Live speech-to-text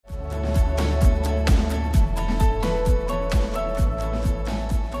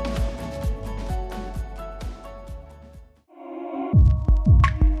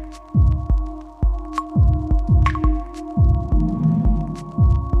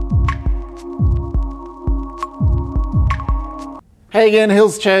Hey again,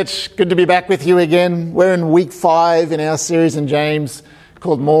 Hills Church. Good to be back with you again. We're in week 5 in our series in James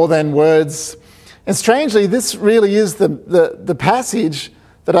called More Than Words. And strangely, this really is the passage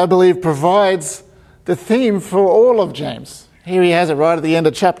that I believe provides the theme for all of James. Here he has it right at the end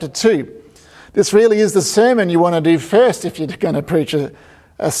of chapter 2. This really is the sermon you want to do first if you're going to preach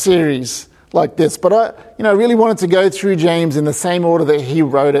a series like this. But I really wanted to go through James in the same order that he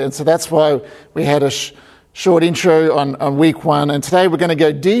wrote it. And so that's why we had a short intro on week 1, and today we're going to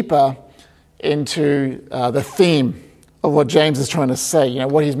go deeper into the theme of what James is trying to say,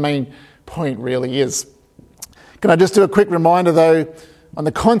 what his main point really is. Can I just do a quick reminder, though, on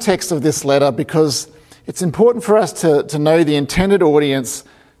the context of this letter, because it's important for us to know the intended audience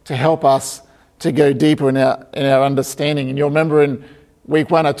to help us to go deeper in our understanding. And you'll remember in week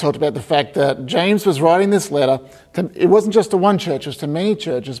 1 I talked about the fact that James was writing this letter. It wasn't just to one church, it was to many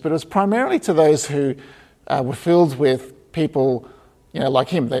churches, but it was primarily to those who were filled with people, like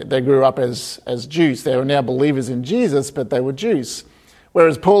him. They grew up as Jews. They were now believers in Jesus, but they were Jews.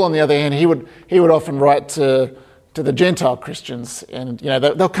 Whereas Paul, on the other hand, he would often write to the Gentile Christians, and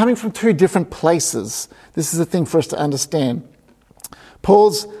they're coming from 2 different places. This is the thing for us to understand.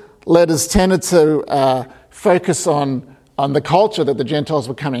 Paul's letters tended to focus on the culture that the Gentiles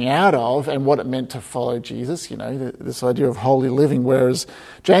were coming out of and what it meant to follow Jesus, this idea of holy living, whereas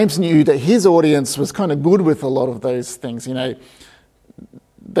James knew that his audience was kind of good with a lot of those things. They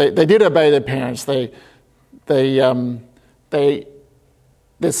did obey their parents. They were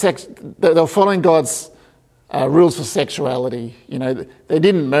following God's rules for sexuality. They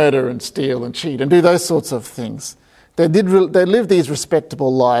didn't murder and steal and cheat and do those sorts of things. They lived these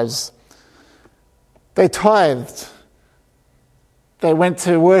respectable lives. They tithed. They went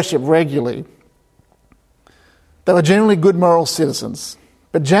to worship regularly. They were generally good moral citizens.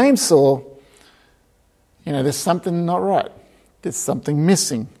 But James saw, there's something not right. There's something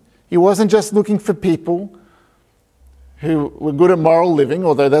missing. He wasn't just looking for people who were good at moral living,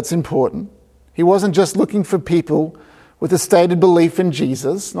 although that's important. He wasn't just looking for people with a stated belief in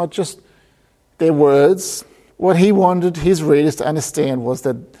Jesus, not just their words. What he wanted his readers to understand was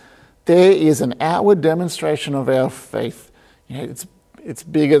that there is an outward demonstration of our faith. It's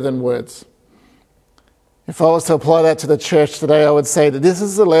bigger than words. If I was to apply that to the church today, I would say that this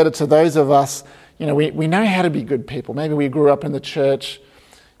is a letter to those of us, we know how to be good people. Maybe we grew up in the church,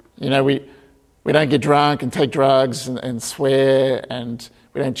 we don't get drunk and take drugs and swear, and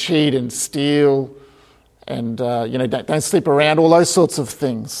we don't cheat and steal, and don't sleep around, all those sorts of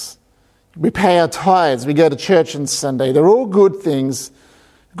things. We pay our tithes, we go to church on Sunday. They're all good things,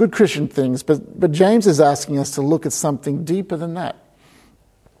 good Christian things, but James is asking us to look at something deeper than that.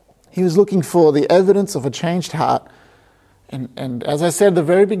 He was looking for the evidence of a changed heart, and as I said at the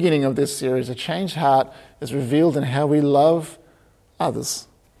very beginning of this series, a changed heart is revealed in how we love others.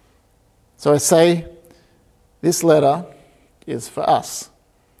 So I say, this letter is for us.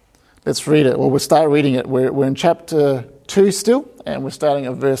 Let's read it. Well, we'll start reading it. We're in chapter 2 still, and we're starting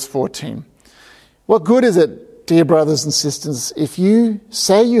at verse 14. What good is it, dear brothers and sisters, if you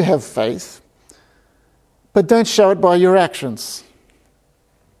say you have faith, but don't show it by your actions?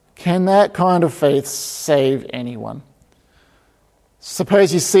 Can that kind of faith save anyone?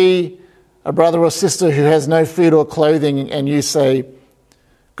 Suppose you see a brother or sister who has no food or clothing, and you say,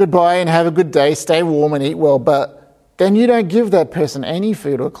 goodbye and have a good day, stay warm and eat well, but then you don't give that person any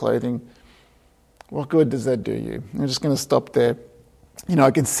food or clothing. What good does that do you? I'm just going to stop there.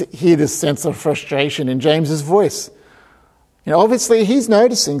 I can hear this sense of frustration in James's voice. Obviously he's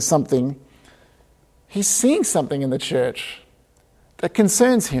noticing something. He's seeing something in the church that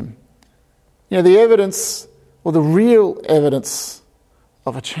concerns him. The evidence, or the real evidence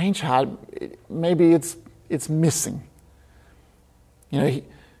of a changed heart, maybe it's missing.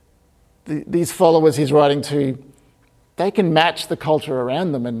 These followers he's writing to, they can match the culture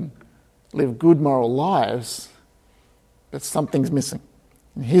around them and live good moral lives, but something's missing.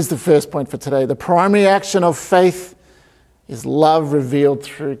 And here's the first point for today. The primary action of faith is love revealed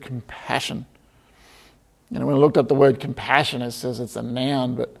through compassion. When I looked up the word compassion, it says it's a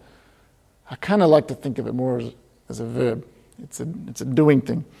noun, but I kind of like to think of it more as a verb. It's a doing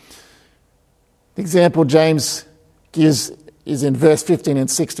thing. The example James gives is in verse 15 and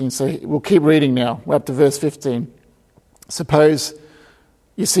 16, so we'll keep reading now. We're up to verse 15. Suppose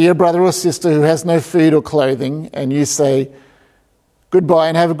you see a brother or sister who has no food or clothing, and you say, goodbye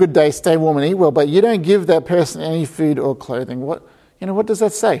and have a good day, stay warm and eat well, but you don't give that person any food or clothing. What does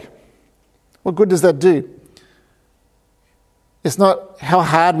that say? What good does that do? It's not how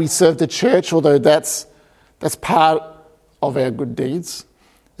hard we serve the church, although that's part of our good deeds.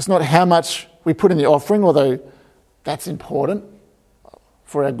 It's not how much we put in the offering, although that's important.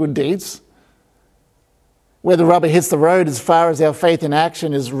 for our good deeds. Where the rubber hits the road as far as our faith in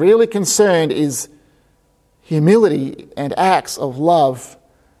action is really concerned is humility and acts of love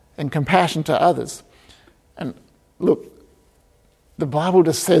and compassion to others. And look, the Bible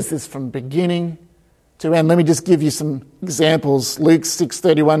just says this from beginning to end. Let me just give you some examples. Luke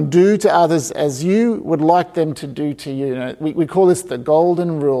 6:31, do to others as you would like them to do to you. We call this the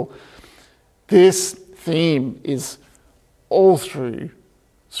golden rule. This theme is all through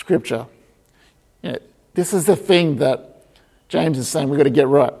Scripture. This is the thing that James is saying we've got to get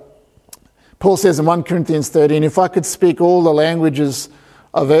right. Paul says in 1 Corinthians 13, if I could speak all the languages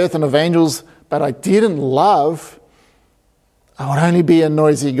of earth and of angels, but I didn't love, I would only be a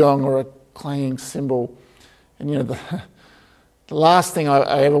noisy gong or a clanging cymbal. And the last thing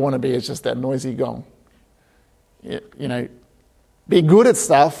I ever want to be is just that noisy gong. Be good at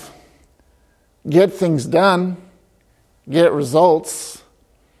stuff, get things done, get results,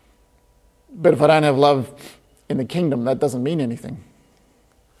 but if I don't have love in the kingdom, that doesn't mean anything.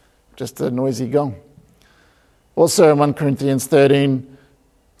 Just a noisy gong. Also in 1 Corinthians 13,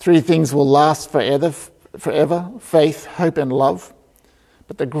 3 things will last forever, faith, hope and love.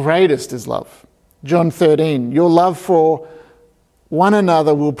 But the greatest is love. John 13, your love for one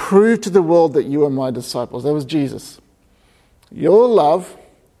another will prove to the world that you are my disciples. That was Jesus. Your love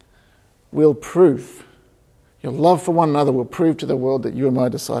will prove, your love for one another will prove to the world that you are my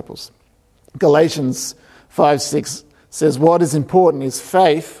disciples. Galatians 5:6 says what is important is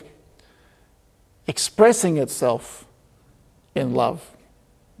faith expressing itself in love.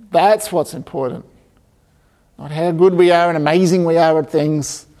 That's what's important. Not how good we are and amazing we are at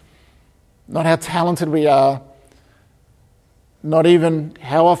things, not how talented we are, not even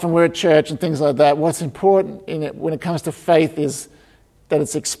how often we're at church and things like that. What's important in it when it comes to faith is that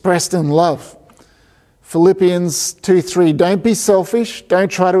it's expressed in love. Philippians 2:3, don't be selfish, don't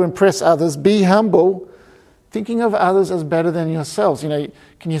try to impress others, be humble, thinking of others as better than yourselves.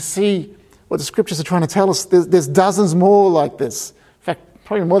 Can you see what the scriptures are trying to tell us? There's dozens more like this. In fact,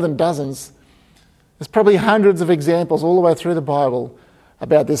 probably more than dozens. There's probably hundreds of examples all the way through the Bible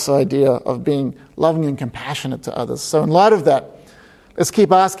about this idea of being loving and compassionate to others. So in light of that, let's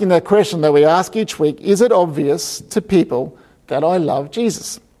keep asking that question that we ask each week. Is it obvious to people that I love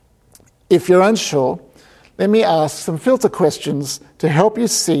Jesus? If you're unsure, let me ask some filter questions to help you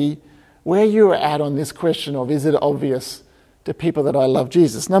see where you're at on this question of is it obvious to people that I love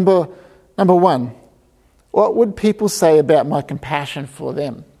Jesus? Number one, what would people say about my compassion for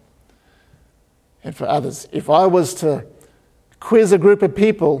them and for others? If I was to quiz a group of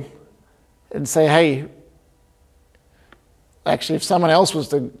people and say, hey, actually if someone else was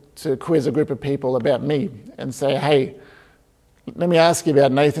to quiz a group of people about me and say, hey, let me ask you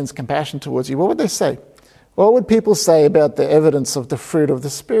about Nathan's compassion towards you, what would they say? What would people say about the evidence of the fruit of the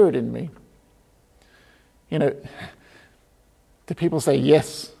Spirit in me? Do people say,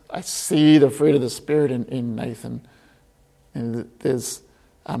 yes, I see the fruit of the Spirit in Nathan? And there's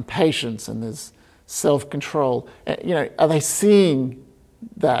patience and there's self-control. Are they seeing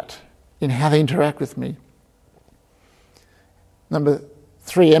that in how they interact with me? Number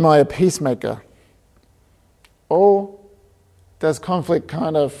 3, am I a peacemaker? Or does conflict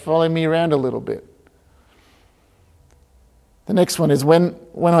kind of follow me around a little bit? The next one is when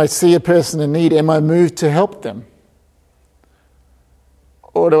I see a person in need, am I moved to help them?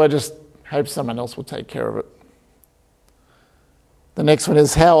 Or do I just hope someone else will take care of it? The next one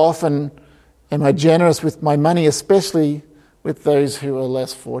is how often am I generous with my money, especially with those who are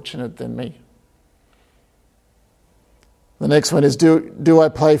less fortunate than me? The next one is do I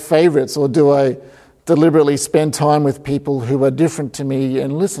play favourites, or do I deliberately spend time with people who are different to me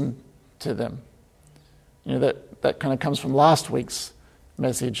and listen to them? That kind of comes from last week's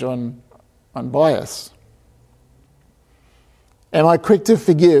message on bias. Am I quick to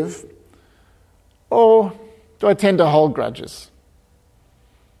forgive, or do I tend to hold grudges?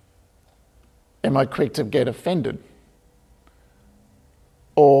 Am I quick to get offended,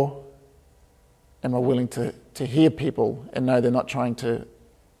 or am I willing to hear people and know they're not trying to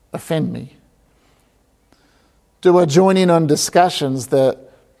offend me? Do I join in on discussions that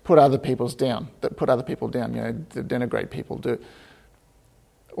put other people down, that denigrate people?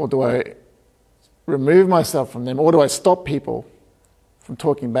 Or do I remove myself from them? Or do I stop people from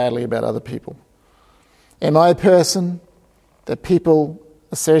talking badly about other people? Am I a person that people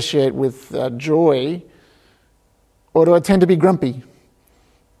associate with joy, or do I tend to be grumpy?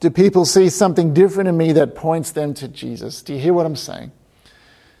 Do people see something different in me that points them to Jesus? Do you hear what I'm saying?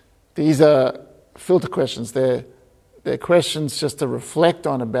 These are filter questions. They're questions just to reflect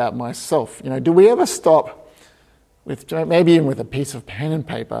on about myself. Do we ever stop maybe even with a piece of pen and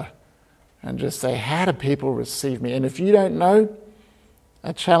paper, and just say, how do people receive me? And if you don't know,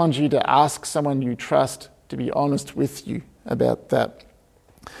 I challenge you to ask someone you trust to be honest with you about that.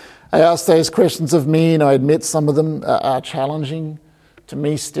 I ask those questions of me, and I admit some of them are challenging to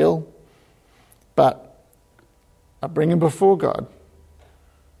me still, but I bring them before God,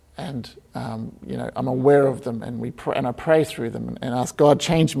 and I'm aware of them, and I pray through them and ask God,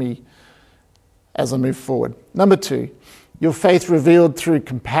 change me as I move forward. Number 2, your faith revealed through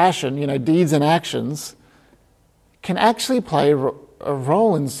compassion, deeds and actions, can actually play a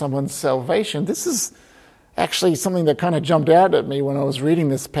role in someone's salvation. This is actually something that kind of jumped out at me when I was reading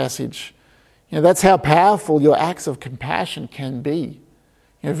this passage. That's how powerful your acts of compassion can be.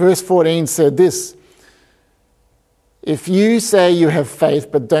 Verse 14 said this: if you say you have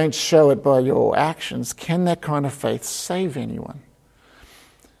faith but don't show it by your actions, can that kind of faith save anyone?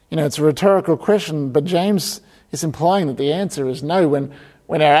 It's a rhetorical question, but James is implying that the answer is no.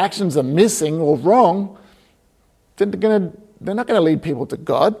 When our actions are missing or wrong, they're not going to lead people to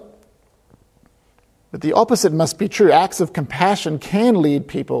God. But the opposite must be true. Acts of compassion can lead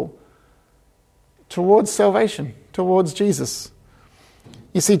people towards salvation, towards Jesus.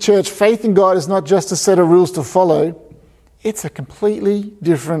 You see, church, faith in God is not just a set of rules to follow. It's a completely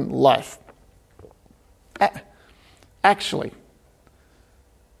different life. Actually,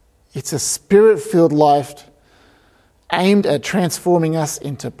 it's a spirit-filled life aimed at transforming us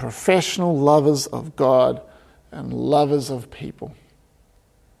into professional lovers of God and lovers of people.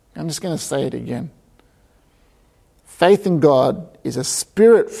 I'm just going to say it again. Faith in God is a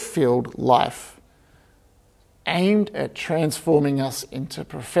spirit-filled life aimed at transforming us into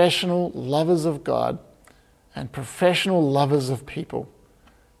professional lovers of God and professional lovers of people.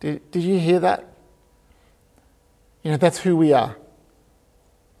 Did you hear that? That's who we are.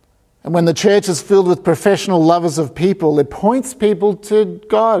 And when the church is filled with professional lovers of people, it points people to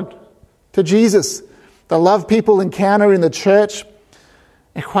God, to Jesus. The love people encounter in the church,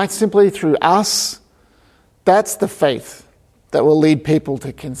 and quite simply through us, that's the faith that will lead people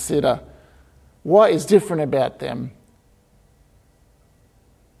to consider what is different about them,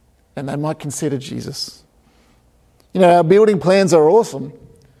 and they might consider Jesus. Our building plans are awesome,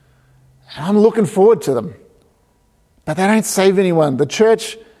 and I'm looking forward to them, but they don't save anyone. The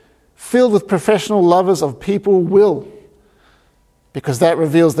church filled with professional lovers of people will, because that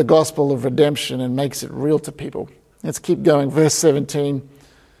reveals the gospel of redemption and makes it real to people. Let's keep going. Verse 17.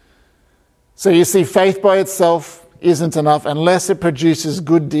 So you see, faith by itself isn't enough. Unless it produces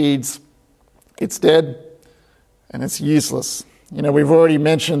good deeds, it's dead and it's useless. We've already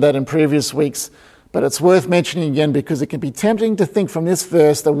mentioned that in previous weeks, but it's worth mentioning again because it can be tempting to think from this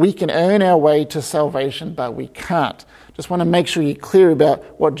verse that we can earn our way to salvation, but we can't. Just want to make sure you're clear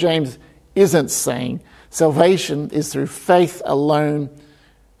about what James isn't saying. Salvation is through faith alone,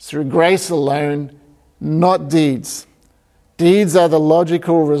 through grace alone, not deeds. Deeds are the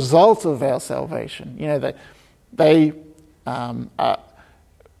logical result of our salvation.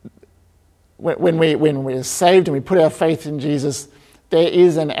 When we're saved and we put our faith in Jesus, there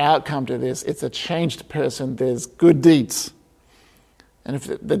is an outcome to this. It's a changed person. There's good deeds. And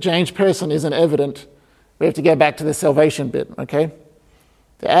if the changed person isn't evident, we have to go back to the salvation bit, okay?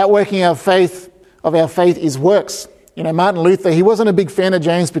 The outworking of our faith is works. Martin Luther, he wasn't a big fan of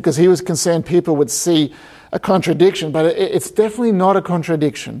James because he was concerned people would see a contradiction, but it's definitely not a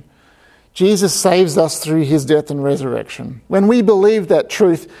contradiction. Jesus saves us through his death and resurrection. When we believe that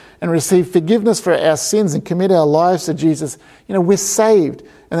truth and receive forgiveness for our sins and commit our lives to Jesus, we're saved.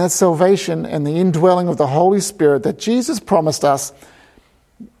 And that salvation and the indwelling of the Holy Spirit that Jesus promised us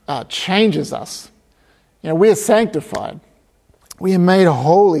changes us. We're sanctified. We are made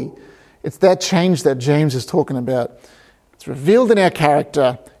holy. It's that change that James is talking about. It's revealed in our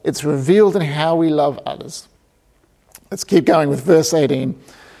character. It's revealed in how we love others. Let's keep going with verse 18.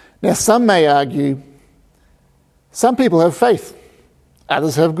 Now, some may argue, some people have faith,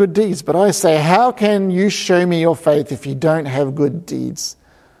 others have good deeds. But I say, how can you show me your faith if you don't have good deeds?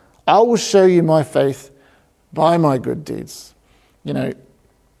 I will show you my faith by my good deeds. If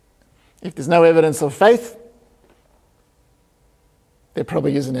there's no evidence of faith, there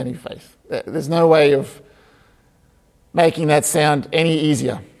probably isn't any faith. There's no way of making that sound any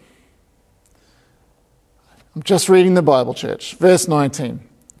easier. I'm just reading the Bible, church. Verse 19.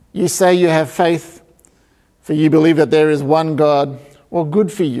 You say you have faith, for you believe that there is one God. Well, good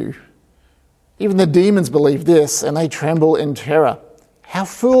for you. Even the demons believe this, and they tremble in terror. How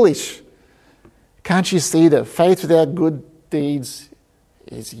foolish. Can't you see that faith without good deeds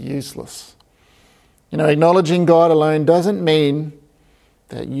is useless? Acknowledging God alone doesn't mean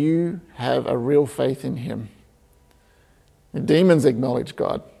that you have a real faith in him. The demons acknowledge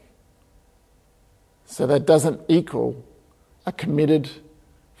God. So that doesn't equal a committed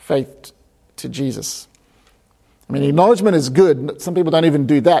faith to Jesus. I mean, acknowledgement is good. Some people don't even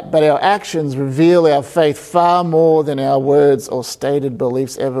do that. But our actions reveal our faith far more than our words or stated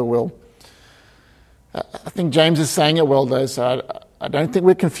beliefs ever will. I think James is saying it well, though, so I don't think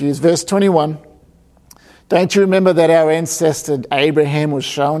we're confused. Verse 21. Don't you remember that our ancestor Abraham was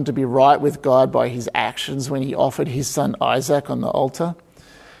shown to be right with God by his actions when he offered his son Isaac on the altar?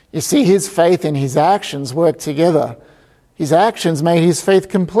 You see, his faith and his actions worked together. His actions made his faith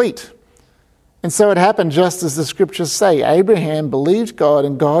complete. And so it happened just as the scriptures say. Abraham believed God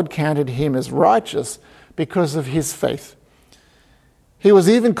and God counted him as righteous because of his faith. He was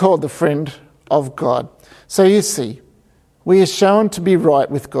even called the friend of God. So you see, we are shown to be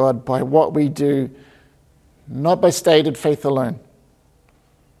right with God by what we do, not by stated faith alone.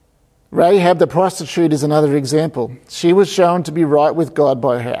 Rahab the prostitute is another example. She was shown to be right with God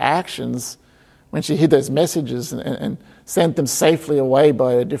by her actions when she hid those messages and sent them safely away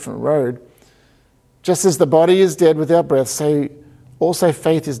by a different road. Just as the body is dead without breath, so also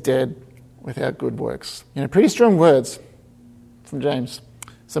faith is dead without good works. Pretty strong words from James.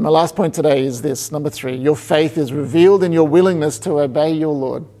 So my last point today is this, number 3. Your faith is revealed in your willingness to obey your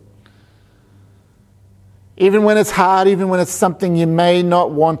Lord. Even when it's hard, even when it's something you may not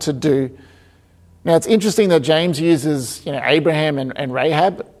want to do. Now, it's interesting that James uses Abraham and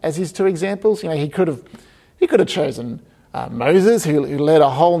Rahab as his 2 examples. He could have chosen Moses, who led a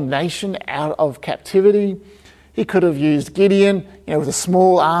whole nation out of captivity. He could have used Gideon, with a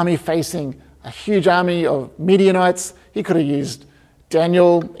small army facing a huge army of Midianites. He could have used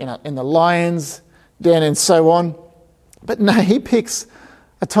Daniel in the lion's den and so on. But no, he picks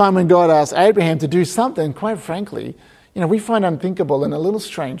a time when God asked Abraham to do something, quite frankly, we find unthinkable and a little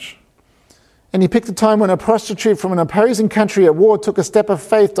strange. And he picked a time when a prostitute from an opposing country at war took a step of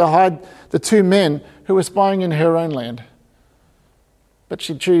faith to hide the 2 men who were spying in her own land. But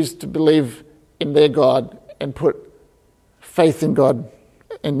she chose to believe in their God and put faith in God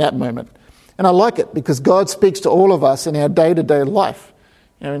in that moment. And I like it because God speaks to all of us in our day-to-day life.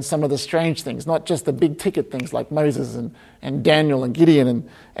 In some of the strange things, not just the big ticket things like Moses and Daniel and Gideon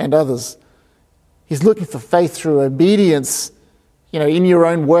and others. He's looking for faith through obedience, in your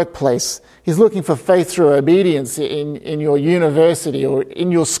own workplace. He's looking for faith through obedience in your university or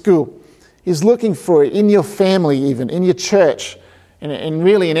in your school. He's looking for it in your family even, in your church, and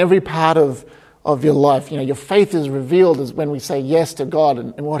really in every part of your life. Your faith is revealed as when we say yes to God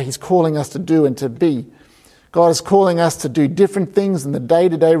and what he's calling us to do and to be. God is calling us to do different things in the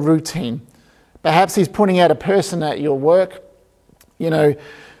day-to-day routine. Perhaps he's pointing out a person at your work,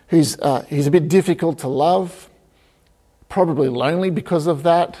 who's a bit difficult to love, probably lonely because of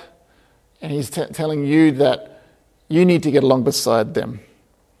that, and he's telling you that you need to get along beside them.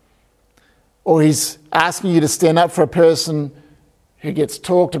 Or he's asking you to stand up for a person who gets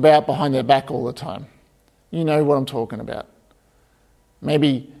talked about behind their back all the time. You know what I'm talking about.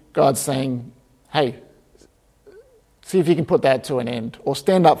 Maybe God's saying, hey, see if you can put that to an end, or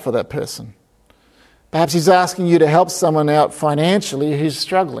stand up for that person. Perhaps he's asking you to help someone out financially who's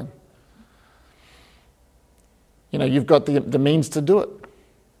struggling. You've got the means to do it.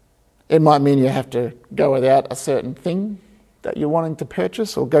 It might mean you have to go without a certain thing that you're wanting to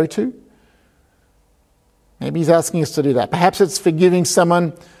purchase or go to. Maybe he's asking us to do that. Perhaps it's forgiving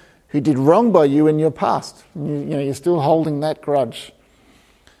someone who did wrong by you in your past. You're still holding that grudge.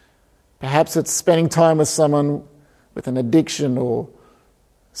 Perhaps it's spending time with someone with an addiction or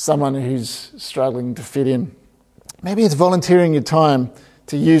someone who's struggling to fit in. Maybe it's volunteering your time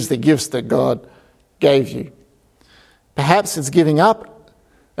to use the gifts that God gave you. Perhaps it's giving up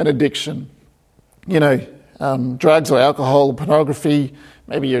an addiction, drugs or alcohol or pornography.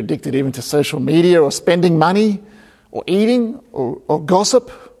 Maybe you're addicted even to social media or spending money or eating or gossip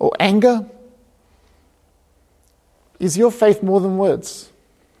or anger. Is your faith more than words?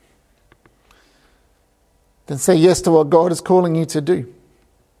 Then say yes to what God is calling you to do.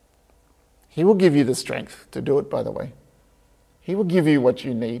 He will give you the strength to do it, by the way. He will give you what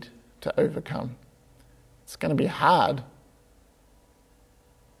you need to overcome. It's going to be hard,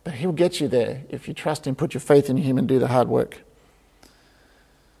 but he'll get you there if you trust him, put your faith in him and do the hard work.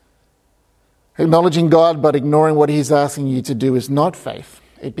 Acknowledging God but ignoring what he's asking you to do is not faith.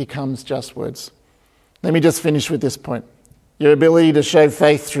 It becomes just words. Let me just finish with this point. Your ability to show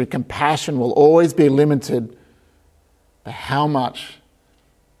faith through compassion will always be limited by how much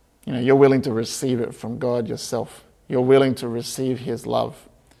you're willing to receive it from God yourself. You're willing to receive his love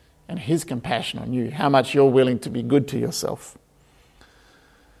and his compassion on you. How much you're willing to be good to yourself.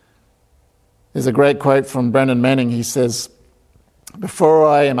 There's a great quote from Brennan Manning. He says, before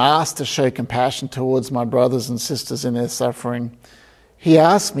I am asked to show compassion towards my brothers and sisters in their suffering, he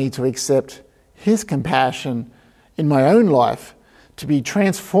asks me to accept his compassion in my own life, to be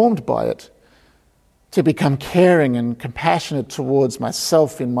transformed by it, to become caring and compassionate towards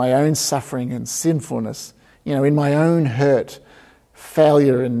myself in my own suffering and sinfulness, in my own hurt,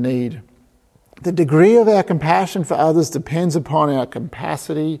 failure and need. The degree of our compassion for others depends upon our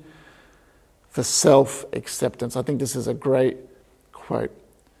capacity for self-acceptance. I think this is a great quote,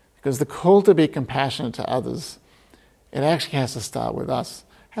 because the call to be compassionate to others, it actually has to start with us.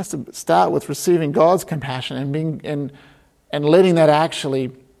 It has to start with receiving God's compassion and letting that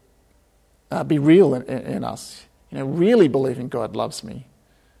actually be real in us. Really believing God loves me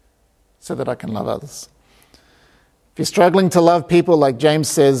so that I can love others. If you're struggling to love people, like James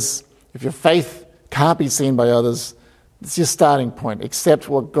says, if your faith can't be seen by others, it's your starting point. Accept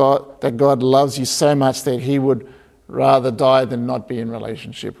that God loves you so much that he would rather die than not be in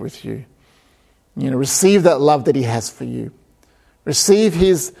relationship with you. Receive that love that he has for you. Receive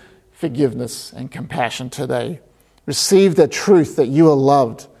his forgiveness and compassion today. Receive the truth that you are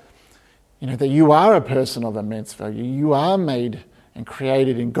loved. That you are a person of immense value. You are made and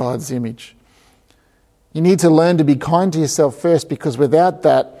created in God's image. You need to learn to be kind to yourself first, because without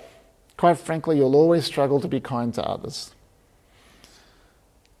that, quite frankly, you'll always struggle to be kind to others.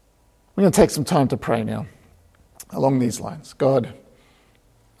 We're going to take some time to pray now along these lines. God,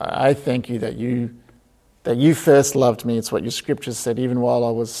 I thank you that you first loved me. It's what your scriptures said. Even while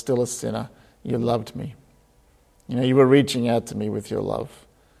I was still a sinner, you loved me. You were reaching out to me with your love.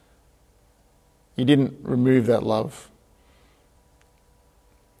 You didn't remove that love.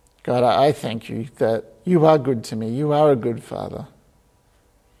 God, I thank you that you are good to me. You are a good Father.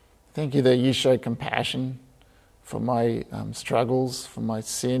 Thank you that you show compassion for my struggles, for my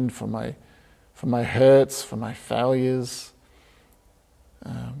sin, for my hurts, for my failures.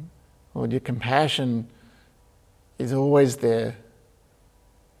 Lord, your compassion is always there.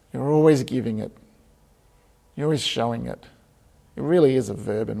 You're always giving it. You're always showing it. It really is a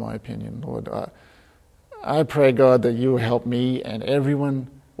verb, in my opinion, Lord. I pray, God, that you will help me and everyone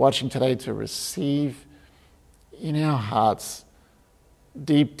watching today to receive in our hearts,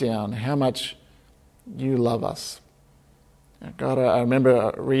 deep down, how much you love us. God, I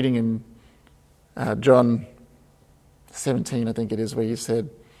remember reading in John 17, I think it is, where you said,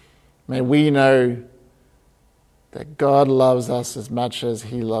 may we know that God loves us as much as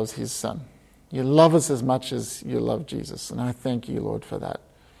he loves his Son. You love us as much as you love Jesus. And I thank you, Lord, for that.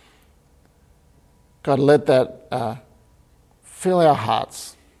 God, let that fill our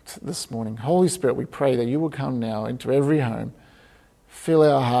hearts this morning. Holy Spirit, we pray that you will come now into every home, fill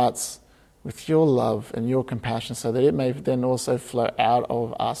our hearts with your love and your compassion, so that it may then also flow out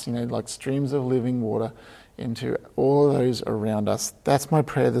of us, like streams of living water into all those around us. That's my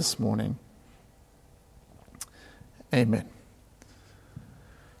prayer this morning. Amen.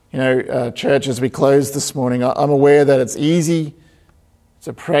 Church, as we close this morning, I'm aware that it's easy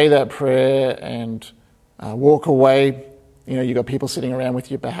to pray that prayer and walk away. You've got people sitting around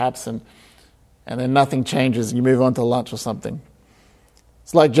with you perhaps, and then nothing changes and you move on to lunch or something.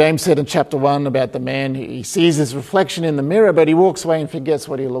 It's like James said in chapter 1 about the man. He sees his reflection in the mirror, but he walks away and forgets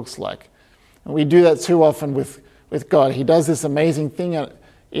what he looks like. And we do that too often with God. He does this amazing thing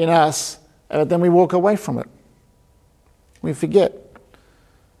in us, but then we walk away from it. We forget.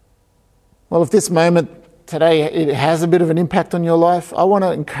 Well, if this moment today, it has a bit of an impact on your life, I want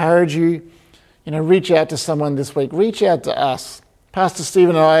to encourage you, reach out to someone this week. Reach out to us. Pastor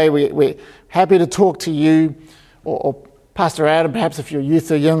Stephen and I, we're happy to talk to you, or Pastor Adam, perhaps if you're a youth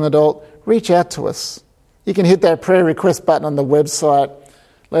or young adult, reach out to us. You can hit that prayer request button on the website.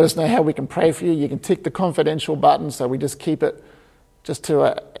 Let us know how we can pray for you. You can tick the confidential button, so we just keep it just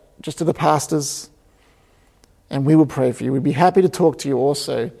to the pastors, and we will pray for you. We'd be happy to talk to you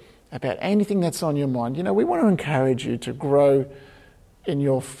also about anything that's on your mind. We want to encourage you to grow in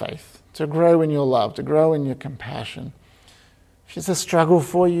your faith, to grow in your love, to grow in your compassion. If it's a struggle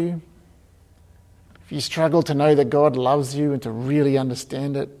for you, if you struggle to know that God loves you and to really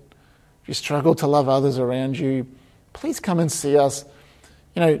understand it, if you struggle to love others around you, please come and see us.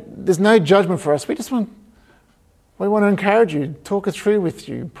 There's no judgment for us. We want to encourage you, talk it through with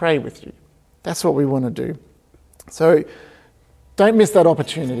you, pray with you. That's what we want to do. So don't miss that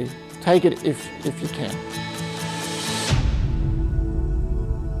opportunity. Take it if you can.